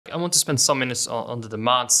I want to spend some minutes on the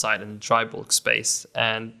demand side in the dry bulk space,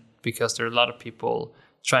 and because there are a lot of people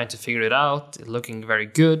trying to figure it out, looking very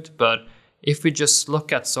good. But if we just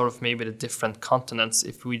look at sort of maybe the different continents,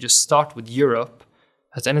 if we just start with Europe,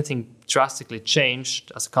 has anything drastically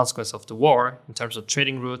changed as a consequence of the war in terms of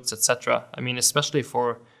trading routes, etc.? I mean, especially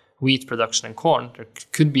for wheat production and corn, there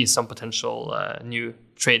could be some potential new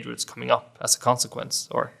trade routes coming up as a consequence,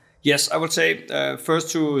 or? Yes, I would say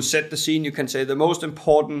first to set the scene, you can say the most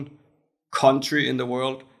important country in the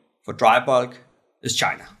world for dry bulk is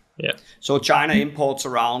China. Yeah. So China imports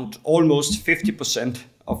around almost 50%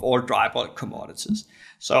 of all dry bulk commodities.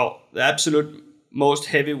 So the absolute most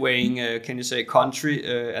heavy weighing, can you say, country,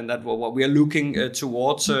 and that what we are looking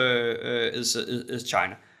towards is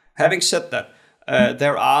China. Having said that,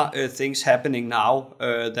 there are things happening now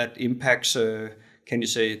that impacts, can you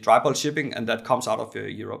say, dry bulk shipping, and that comes out of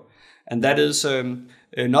Europe. And that is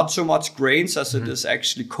not so much grains as it is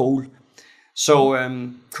actually coal. So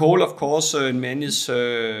coal, of course, in many's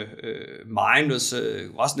mind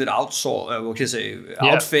wasn't it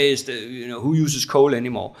outphased? Who uses coal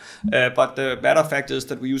anymore? But the matter of fact is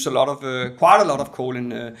that we use quite a lot of coal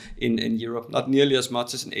in Europe. Not nearly as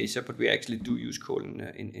much as in Asia, but we actually do use coal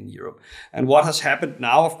in Europe. And what has happened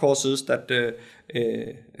now, of course, is that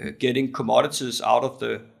getting commodities out of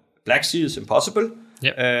the Black Sea is impossible.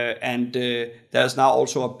 Yep. And there's now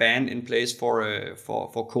also a ban in place for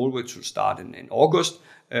coal, which will start in August.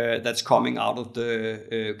 That's coming out of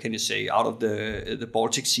the the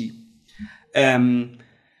Baltic Sea, and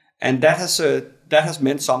that has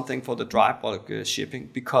meant something for the dry bulk shipping,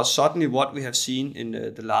 because suddenly what we have seen in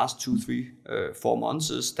the last 2, 3, 4 months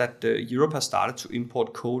is that Europe has started to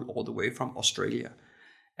import coal all the way from Australia,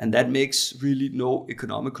 and that makes really no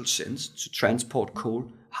economical sense to transport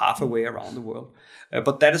coal halfway around the world.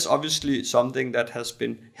 But that is obviously something that has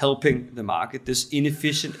been helping the market, this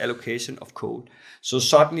inefficient allocation of coal. So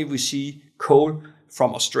suddenly we see coal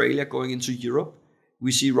from Australia going into Europe.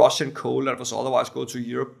 We see Russian coal that was otherwise go to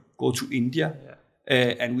Europe go to India. Yeah.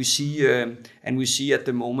 And we see at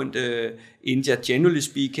the moment India, generally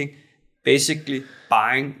speaking, basically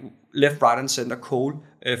buying left, right, and center coal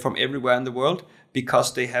from everywhere in the world,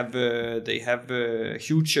 because they have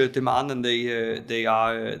huge demand, and they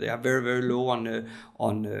are very, very low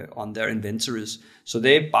on their inventories. So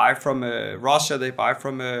they buy from Russia, they buy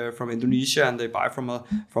from Indonesia, and they buy from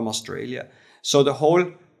Australia. So the whole,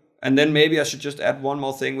 and then maybe I should just add one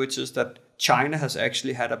more thing, which is that China has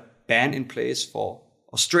actually had a ban in place for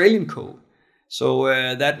Australian coal. So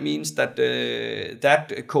that means that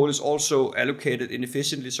that coal is also allocated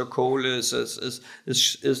inefficiently. So coal is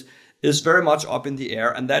very much up in the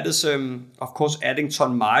air, and that is, of course, adding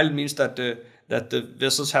ton mile means that the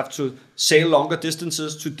vessels have to sail longer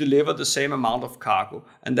distances to deliver the same amount of cargo,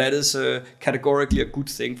 and that is categorically a good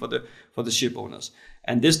thing for the ship owners.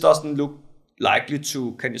 And this doesn't look likely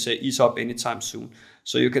to, can you say, ease up anytime soon.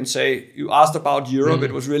 So you can say, you asked about Europe,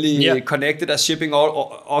 it was really connected, as shipping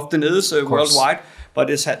often is worldwide, but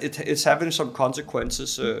it's having some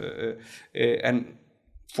consequences, and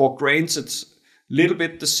for grains it's little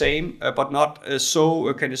bit the same, but not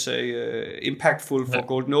so, can you say, impactful for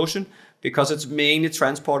Golden Ocean, because it's mainly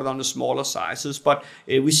transported on the smaller sizes. But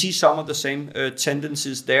we see some of the same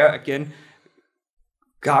tendencies there. Again,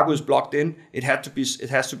 cargo is blocked in. It has to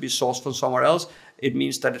be sourced from somewhere else. It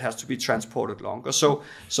means that it has to be transported longer. So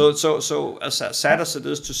as sad as it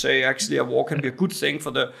is to say, actually a war can be a good thing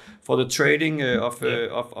for the trading of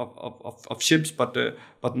ships, but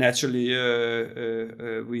naturally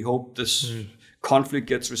we hope this conflict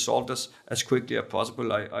gets resolved as quickly as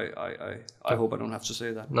possible. I hope I don't have to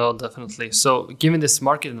say that. No, definitely. So given this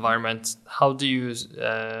market environment, how do you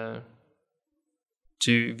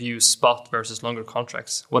view spot versus longer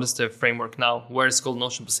contracts? What is the framework now? Where is Golden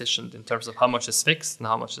Ocean positioned in terms of how much is fixed and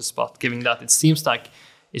how much is spot? Given that it seems like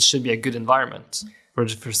it should be a good environment for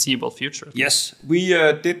the foreseeable future. Yes, we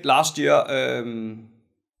did last year.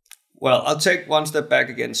 Well, I'll take one step back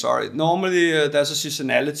again. Sorry. Normally, there's a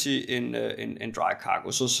seasonality in dry cargo.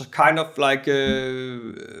 So it's kind of like a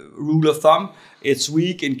rule of thumb. It's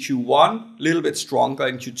weak in Q1, a little bit stronger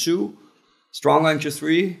in Q2, stronger in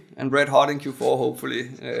Q3, and red hot in Q4. Hopefully,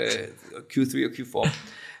 Q3 or Q4.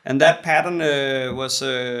 And that pattern that was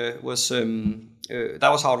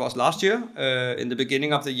how it was last year. In the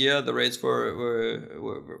beginning of the year, the rates were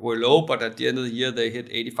low, but at the end of the year, they hit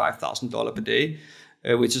 $85,000 per day.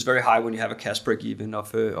 Which is very high when you have a cash break even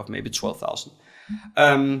of maybe 12,000.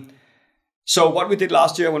 So what we did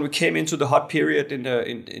last year when we came into the hot period in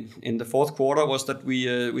the fourth quarter was that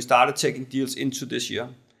we started taking deals into this year.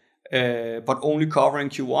 but only covering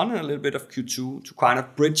Q1 and a little bit of Q2 to kind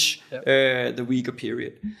of bridge the weaker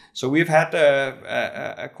period. So we've had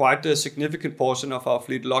a quite a significant portion of our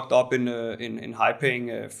fleet locked up in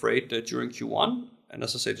high-paying freight during Q1, and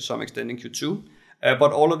as I say, to some extent in Q2.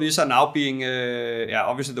 But all of these are now being,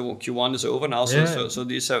 obviously the Q1 is over now, so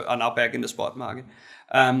these are now back in the spot market.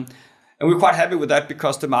 And we're quite happy with that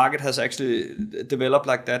because the market has actually developed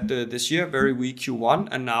like that this year, very weak Q1,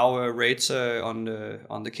 and now rates on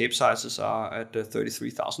the Cape sizes are at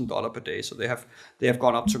 $33,000 per day. So they have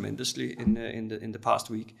gone up tremendously in the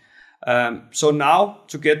past week. So now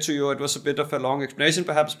to get to it was a bit of a long explanation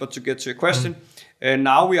perhaps, but to get to your question,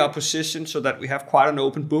 now we are positioned so that we have quite an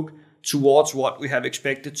open book towards what we have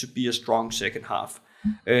expected to be a strong second half.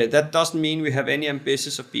 That doesn't mean we have any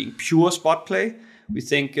ambitions of being pure spot play. We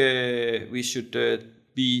think we should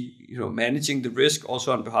be managing the risk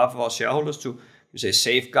also on behalf of our shareholders to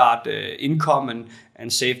safeguard income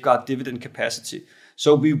and safeguard dividend capacity.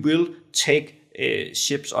 So we will take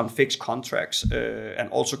ships on fixed contracts and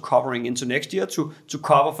also covering into next year to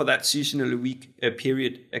cover for that seasonally weak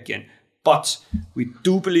period again. But we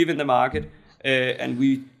do believe in the market and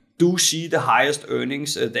we do see the highest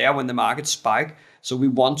earnings there when the markets spike. So we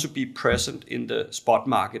want to be present in the spot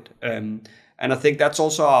market. And I think that's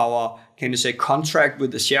also our, contract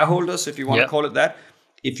with the shareholders, if you want to call it that.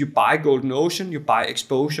 If you buy Golden Ocean, you buy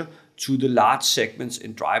exposure to the large segments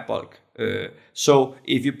in dry bulk. So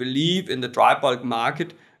if you believe in the dry bulk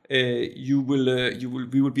market, we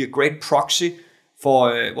will be a great proxy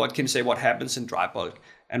for what happens in dry bulk.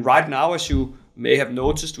 And right now, as you may have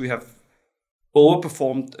noticed, we have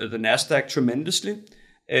overperformed the Nasdaq tremendously.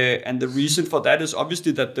 And the reason for that is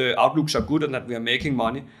obviously that the outlooks are good and that we are making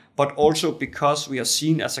money, but also because we are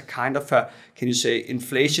seen as a kind of a,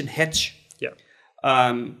 inflation hedge.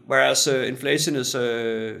 Whereas inflation is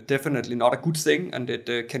definitely not a good thing and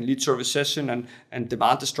it can lead to a recession and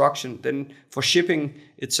demand destruction. Then for shipping,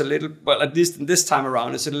 it's a little, well, at least in this time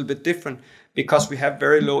around, it's a little bit different because we have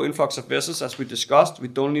very low influx of vessels, as we discussed. We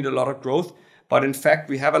don't need a lot of growth, but in fact,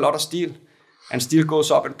 we have a lot of steel and steel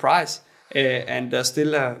goes up in price. And there's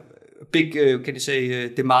still a big,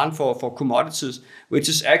 demand for commodities, which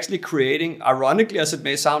is actually creating, ironically as it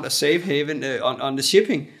may sound, a safe haven on the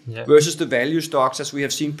shipping versus the value stocks, as we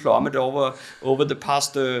have seen plummet over the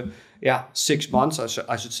past 6 months,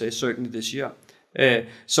 I should say, certainly this year.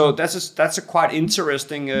 So that's a quite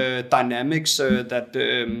interesting dynamics that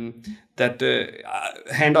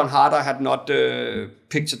hand on heart I had not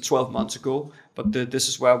pictured 12 months ago, but this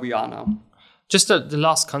is where we are now. Just the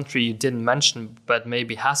last country you didn't mention, but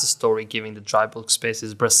maybe has a story giving the dry bulk space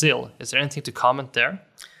is Brazil. Is there anything to comment there?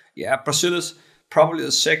 Yeah, Brazil is probably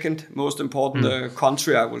the second most important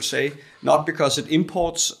country, I will say. Not because it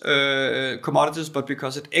imports commodities, but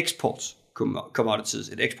because it exports commodities.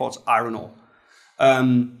 It exports iron ore.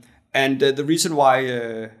 And the reason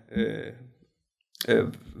why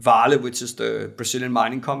Vale, which is the Brazilian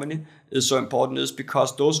mining company, is so important is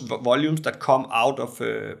because those volumes that come out of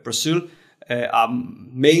Brazil are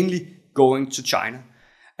mainly going to China.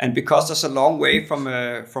 And because there's a long way from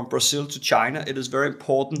Brazil to China, it is very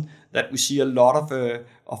important that we see a lot of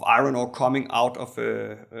iron ore coming out of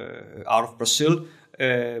Brazil,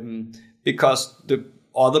 because the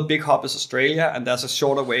other big hub is Australia, and there's a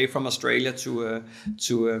shorter way from Australia to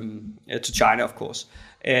China, of course.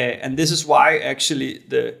 And this is why actually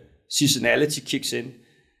the seasonality kicks in.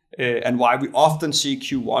 And why we often see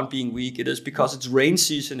Q1 being weak, it is because it's rain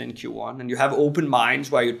season in Q1 and you have open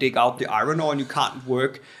mines where you dig out the iron ore and you can't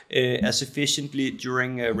work as efficiently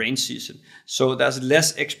during rain season. So there's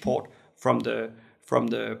less export from the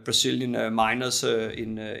Brazilian miners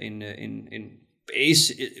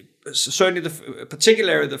certainly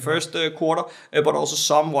particularly the first quarter, but also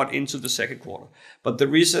somewhat into the second quarter. But the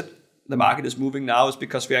reason the market is moving now is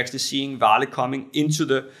because we're actually seeing Vale coming into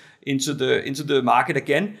the market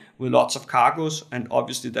again with lots of cargoes, and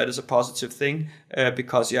obviously that is a positive thing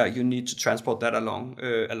because you need to transport that a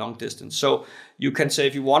long distance. So you can say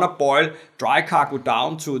if you want to boil dry cargo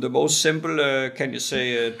down to the most simple,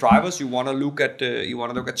 drivers, you want to look at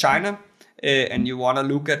China and you want to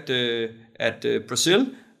look at Brazil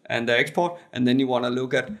and the export, and then you want to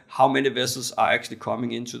look at how many vessels are actually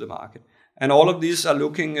coming into the market. And all of these are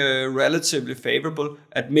looking relatively favorable.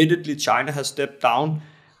 Admittedly, China has stepped down.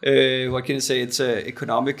 It's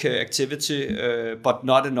economic activity, but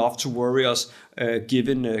not enough to worry us,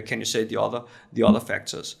 given the other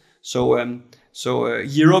factors. So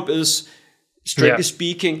Europe is strictly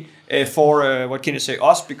speaking, for what can you say,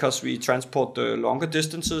 us, because we transport longer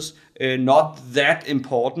distances, not that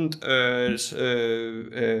important, can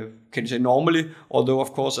you say, normally, although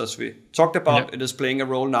of course, as we talked about, it is playing a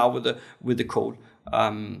role now with the coal.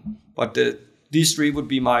 But these three would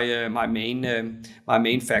be my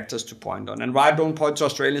main factors to point on. And why I don't point to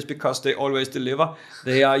Australians, because they always deliver.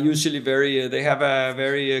 They are usually they have a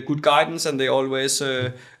very good guidance, and they always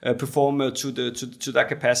perform to their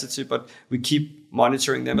capacity. But we keep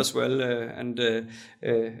monitoring them as well, and there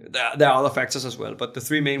are other factors as well. But the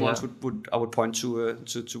three main ones I would point to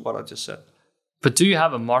what I just said. But do you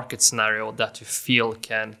have a market scenario that you feel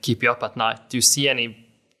can keep you up at night? Do you see any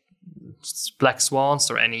black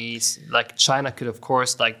swans or any, like China could, of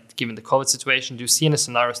course, like given the COVID situation, do you see any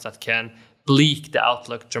scenarios that can bleak the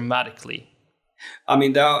outlook dramatically? I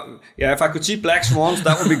mean, if I could see black swans,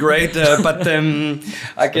 that would be great. But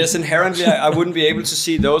I guess inherently I wouldn't be able to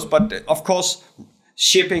see those. But of course,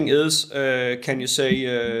 shipping is, can you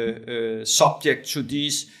say, subject to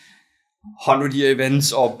these 100-year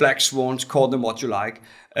events or black swans, call them what you like.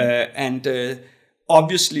 And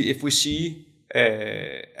obviously, if we see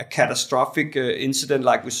a catastrophic incident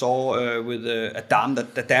like we saw with the dam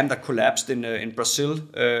that collapsed in Brazil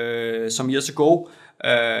some years ago,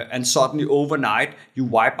 and suddenly overnight you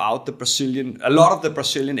wipe out a lot of the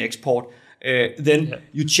Brazilian export, then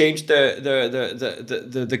you change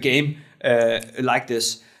the game like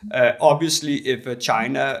this. Obviously, if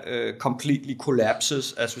China completely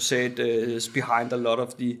collapses, as we said, is behind a lot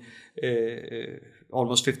of the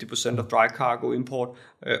almost 50% of dry cargo import.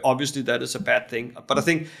 Obviously, that is a bad thing. But I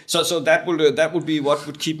think so. That would be what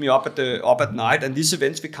would keep me up at night. And these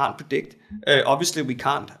events we can't predict. Obviously, we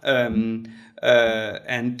can't. And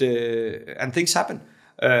things happen.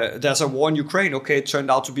 There's a war in Ukraine. Okay, it turned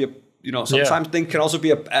out to be sometimes things can also be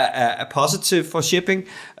a positive for shipping.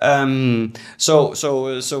 But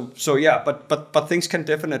things can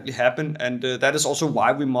definitely happen, and that is also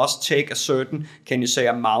why we must take a certain, can you say,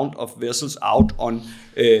 amount of vessels out on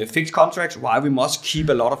fixed contracts. Why we must keep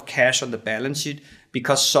a lot of cash on the balance sheet,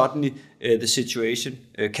 because suddenly the situation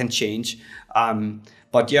can change.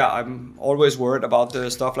 But yeah, I'm always worried about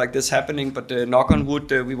stuff like this happening. But knock on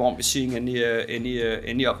wood, we won't be seeing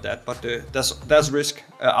any of that. But there's risk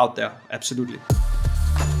out there, absolutely.